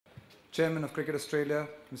Chairman of Cricket Australia,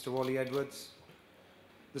 Mr. Wally Edwards,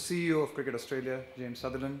 the CEO of Cricket Australia, James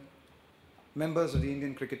Sutherland, members of the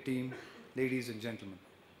Indian cricket team, ladies and gentlemen.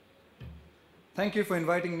 Thank you for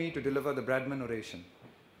inviting me to deliver the Bradman Oration.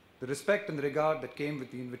 The respect and the regard that came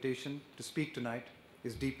with the invitation to speak tonight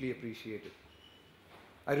is deeply appreciated.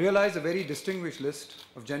 I realize a very distinguished list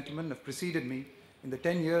of gentlemen have preceded me in the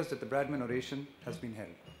 10 years that the Bradman Oration has been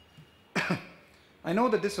held. I know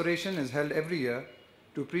that this oration is held every year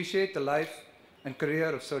to appreciate the life and career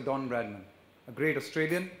of Sir Don Bradman, a great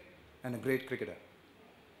Australian and a great cricketer.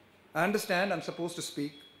 I understand I'm supposed to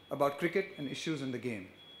speak about cricket and issues in the game,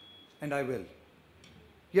 and I will.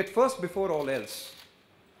 Yet first, before all else,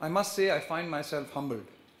 I must say I find myself humbled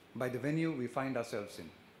by the venue we find ourselves in.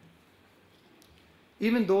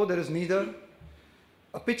 Even though there is neither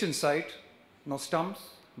a pitch in sight, nor stumps,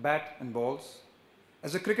 bat and balls,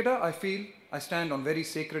 as a cricketer I feel I stand on very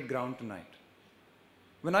sacred ground tonight.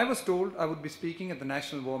 When I was told I would be speaking at the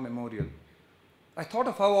National War Memorial, I thought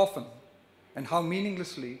of how often and how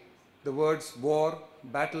meaninglessly the words war,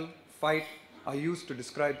 battle, fight are used to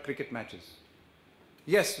describe cricket matches.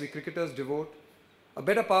 Yes, we cricketers devote a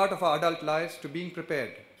better part of our adult lives to being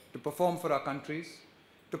prepared to perform for our countries,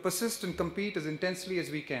 to persist and compete as intensely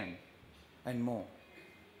as we can, and more.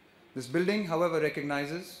 This building, however,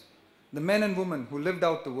 recognizes the men and women who lived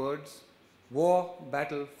out the words war,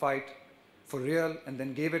 battle, fight for real and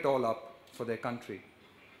then gave it all up for their country.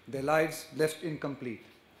 Their lives left incomplete,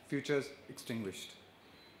 futures extinguished.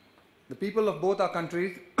 The people of both our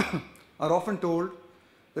countries are often told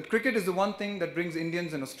that cricket is the one thing that brings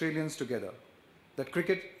Indians and Australians together, that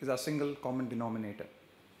cricket is our single common denominator.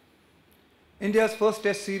 India's first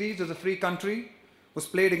Test series as a free country was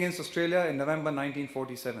played against Australia in November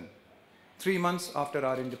 1947, 3 months after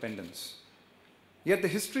our independence. Yet the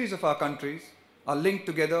histories of our countries are linked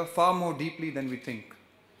together far more deeply than we think,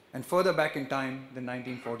 and further back in time than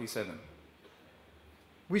 1947.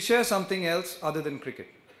 We share something else other than cricket.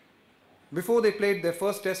 Before they played their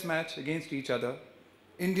first Test match against each other,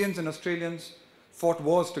 Indians and Australians fought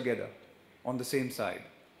wars together on the same side.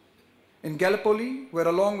 In Gallipoli, where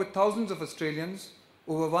along with thousands of Australians,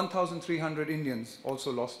 over 1,300 Indians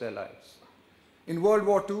also lost their lives. In World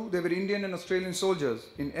War II, there were Indian and Australian soldiers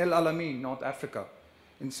in El Alamein, North Africa,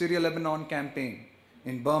 in Syria-Lebanon campaign,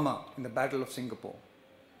 in Burma, in the Battle of Singapore.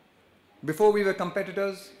 Before we were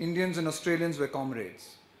competitors, Indians and Australians were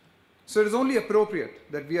comrades. So it is only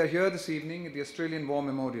appropriate that we are here this evening at the Australian War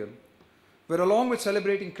Memorial, where along with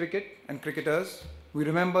celebrating cricket and cricketers, we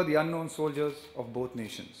remember the unknown soldiers of both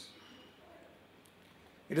nations.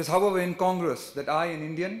 It is, however, incongruous that I, an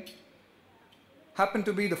Indian, happen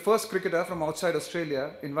to be the first cricketer from outside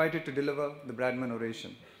Australia invited to deliver the Bradman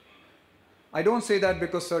Oration. I don't say that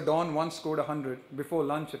because Sir Don once scored 100 before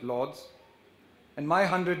lunch at Lord's, and my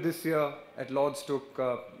 100 this year at Lord's took,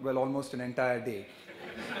 well, almost an entire day.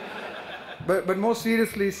 But more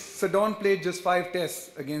seriously, Sir Don played just 5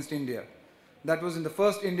 tests against India. That was in the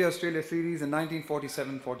first India-Australia series in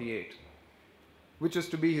 1947-48, which was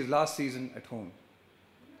to be his last season at home.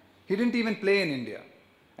 He didn't even play in India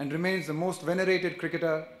and remains the most venerated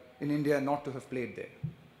cricketer in India not to have played there.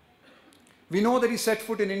 We know that he set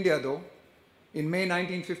foot in India, though, in May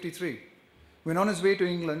 1953, when on his way to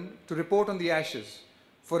England to report on the Ashes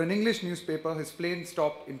for an English newspaper, his plane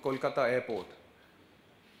stopped in Kolkata airport.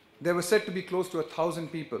 There were said to be close to 1,000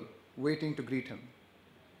 people waiting to greet him.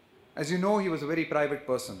 As you know, he was a very private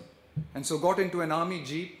person, and so got into an army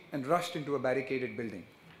jeep and rushed into a barricaded building,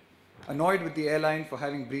 annoyed with the airline for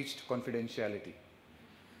having breached confidentiality.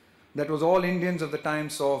 That was all Indians of the time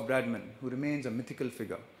saw of Bradman, who remains a mythical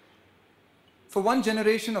figure. For one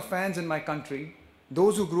generation of fans in my country,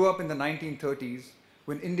 those who grew up in the 1930s,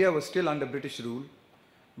 when India was still under British rule,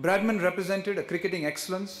 Bradman represented a cricketing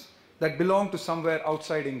excellence that belonged to somewhere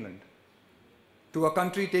outside England. To a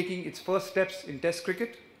country taking its first steps in Test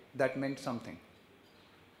cricket, that meant something.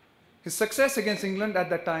 His success against England at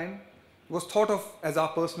that time was thought of as our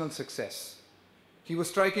personal success. He was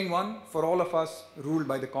striking one for all of us ruled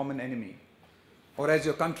by the common enemy, or as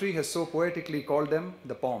your country has so poetically called them,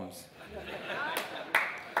 the Poms.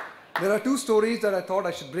 There are 2 stories that I thought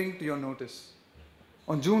I should bring to your notice.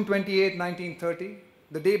 On June 28, 1930,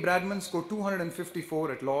 the day Bradman scored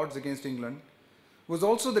 254 at Lord's against England, was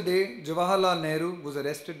also the day Jawaharlal Nehru was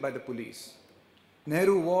arrested by the police.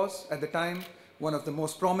 Nehru was, at the time, one of the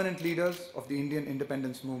most prominent leaders of the Indian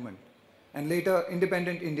independence movement, and later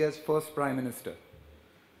independent India's first Prime Minister.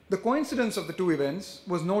 The coincidence of the 2 events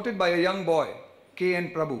was noted by a young boy,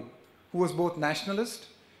 K.N. Prabhu, who was both nationalist,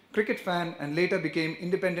 cricket fan, and later became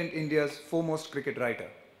independent India's foremost cricket writer.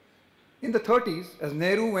 In the 30s, as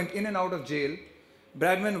Nehru went in and out of jail,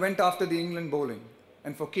 Bradman went after the England bowling,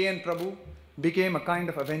 and for K.N. Prabhu, became a kind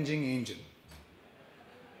of avenging angel.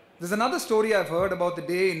 There's another story I've heard about the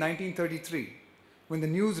day in 1933 when the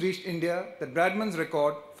news reached India that Bradman's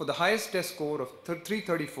record for the highest test score of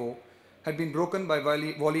 334 had been broken by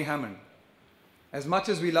Wally Hammond. As much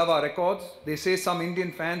as we love our records, they say some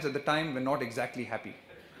Indian fans at the time were not exactly happy.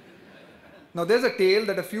 Now there's a tale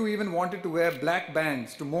that a few even wanted to wear black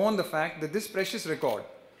bands to mourn the fact that this precious record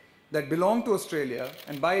that belonged to Australia,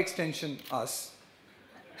 and by extension us,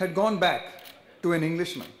 had gone back to an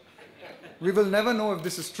Englishman. We will never know if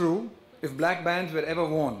this is true, if black bands were ever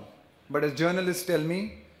worn, but as journalists tell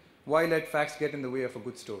me, why let facts get in the way of a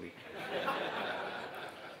good story?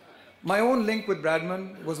 My own link with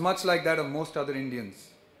Bradman was much like that of most other Indians,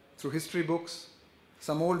 through history books,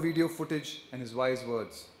 some old video footage, and his wise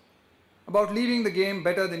words. About leaving the game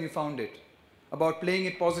better than you found it, about playing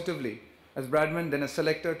it positively, as Bradman, then a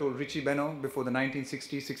selector, told Richie Benaud before the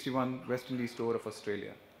 1960-61 West Indies tour of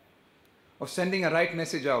Australia. Of sending a right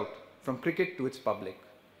message out from cricket to its public,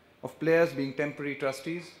 of players being temporary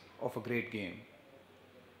trustees of a great game.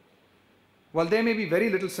 While there may be very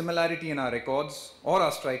little similarity in our records, or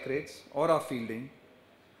our strike rates, or our fielding,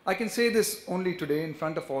 I can say this only today in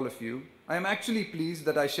front of all of you. I am actually pleased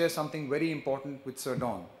that I share something very important with Sir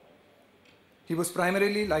Don. He was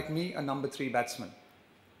primarily, like me, a number 3 batsman.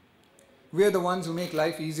 We are the ones who make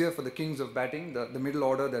life easier for the kings of batting, the middle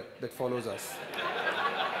order that follows us.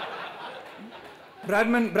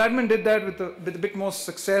 Bradman did that with a bit more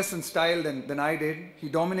success and style than I did. He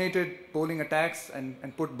dominated bowling attacks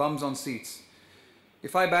and put bums on seats.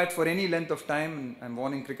 If I bat for any length of time, and I'm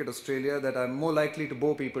warning Cricket Australia that I'm more likely to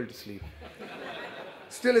bore people to sleep.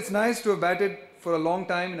 Still, it's nice to have batted for a long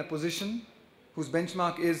time in a position whose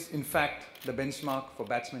benchmark is, in fact, the benchmark for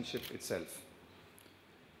batsmanship itself.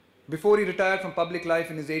 Before he retired from public life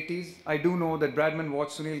in his 80s, I do know that Bradman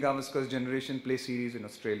watched Sunil Gavaskar's generation play series in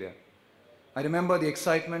Australia. I remember the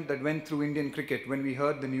excitement that went through Indian cricket when we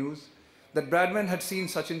heard the news that Bradman had seen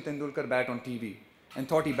Sachin Tendulkar bat on TV and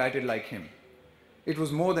thought he batted like him. It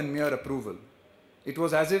was more than mere approval. It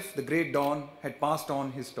was as if the great Don had passed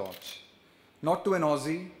on his torch, not to an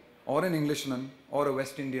Aussie or an Englishman or a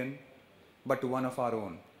West Indian, but to one of our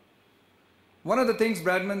own. One of the things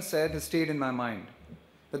Bradman said has stayed in my mind,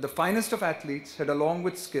 that the finest of athletes had, along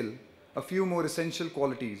with skill, a few more essential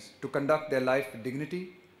qualities to conduct their life with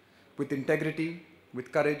dignity, with integrity,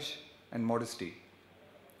 with courage and modesty.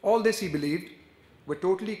 All this, he believed, were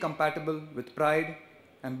totally compatible with pride,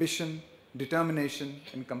 ambition, determination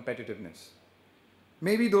and competitiveness.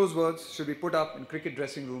 Maybe those words should be put up in cricket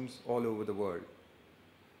dressing rooms all over the world.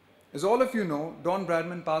 As all of you know, Don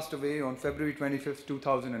Bradman passed away on February 25th,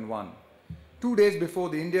 2001, 2 days before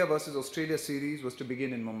the India versus Australia series was to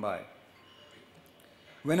begin in Mumbai.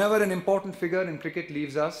 Whenever an important figure in cricket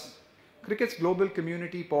leaves us, cricket's global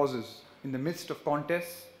community pauses in the midst of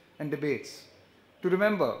contests and debates to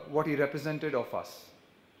remember what he represented of us,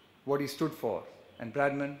 what he stood for, and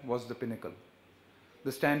Bradman was the pinnacle,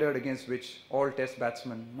 the standard against which all test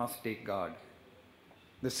batsmen must take guard.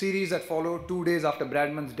 The series that followed 2 days after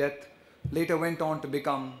Bradman's death later went on to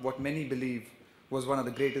become what many believe was one of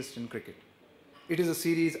the greatest in cricket. It is a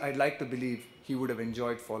series I'd like to believe he would have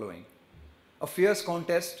enjoyed following. A fierce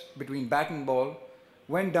contest between bat and ball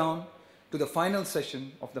went down to the final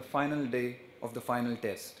session of the final day of the final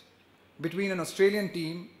test, between an Australian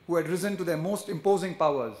team who had risen to their most imposing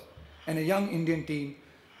powers and a young Indian team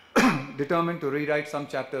determined to rewrite some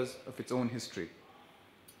chapters of its own history.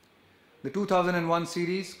 The 2001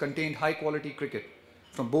 series contained high-quality cricket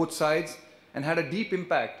from both sides and had a deep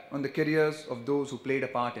impact on the careers of those who played a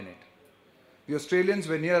part in it. The Australians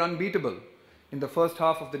were near unbeatable in the first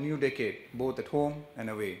half of the new decade, both at home and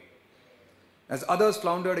away. As others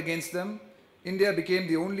floundered against them, India became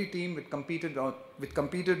the only team which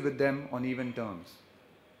competed with them on even terms.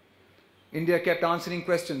 India kept answering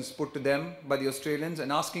questions put to them by the Australians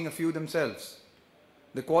and asking a few themselves.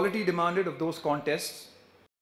 The quality demanded of those contests